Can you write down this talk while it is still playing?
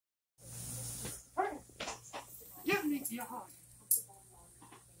Yeah.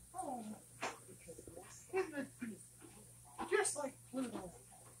 Oh, isn't it pretty? Just like Pluto.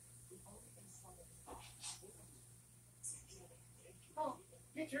 Oh,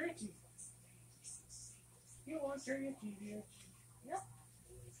 get your itchy. You want your itchy, dear. Yep.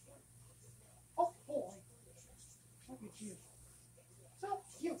 Oh, boy. Look at you. So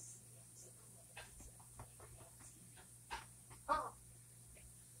cute.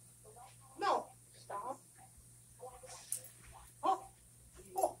 No. Stop. Oh.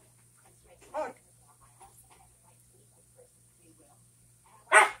 Oh. Oh.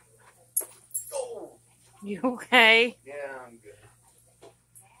 Ah. Oh. You okay? Yeah, I'm good.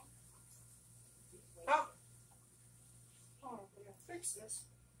 Oh. Oh, we gotta fix this.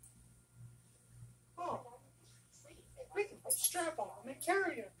 Oh. We can put a strap on him and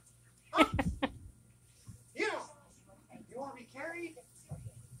carry him. Huh? Yeah. You want to be carried?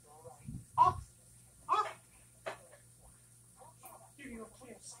 Oh. Oh. Give you a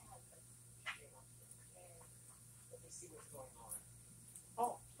kiss.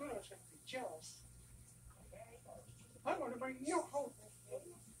 Oh, Pluto's going to be jealous. I'm going to bring you home.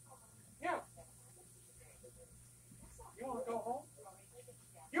 Yeah. You want to go home?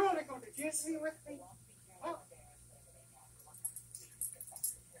 You want to go to Disney with me? Huh?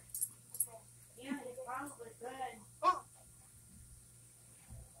 Yeah, he probably could. Oh.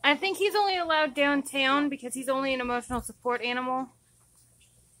 I think he's only allowed downtown because he's only an emotional support animal.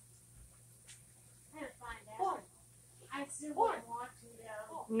 I had to find Why? out. I still wouldn't want to,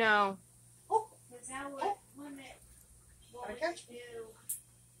 though. No. Oh. Because that would limit what Can I we catch could do.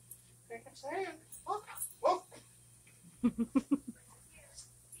 Take his hand. Oh. Oh.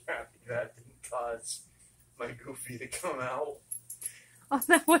 That didn't cause my Goofy to come out. Oh,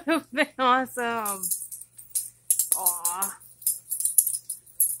 that would have been awesome. Aw.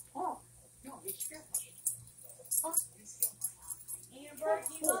 Oh. No, he's scared. Oh. Amber,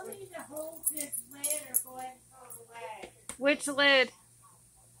 do you want me to hold this lid or go ahead and throw it away? Which lid?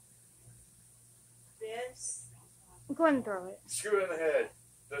 This? Go ahead and throw it. Screw in the head.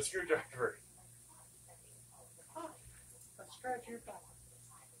 The screwdriver. Oh. Let's scratch your back.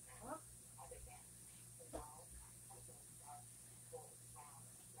 Huh?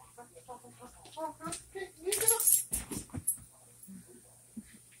 Oh, okay. You get up.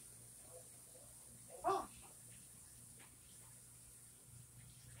 Oh.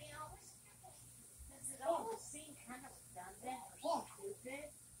 Does it almost seem kind of redundant or stupid?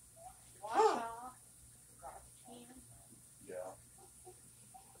 Wash Huh. off the garbage can. Yeah.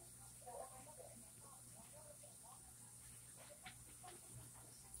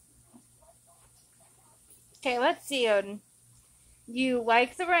 Okay, let's see, Odin. You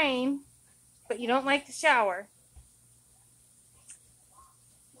like the rain, but you don't like the shower.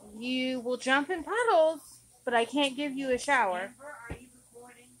 You will jump in puddles, but I can't give you a shower. Amber, are you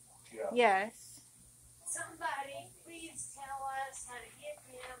recording? Yeah. Yes. Somebody, please tell us how to get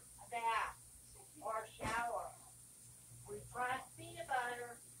him a bath or a shower. We tried peanut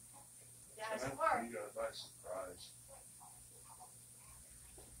butter. It doesn't work. You got a nice surprise.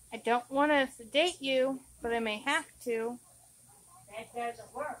 I don't want to sedate you, but I may have to. That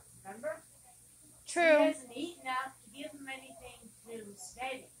doesn't work, remember? True. He doesn't eat enough to give him anything to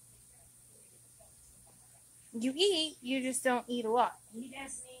steady. You eat, you just don't eat a lot. He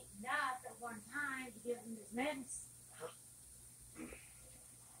doesn't eat enough at one time to give him his medicine.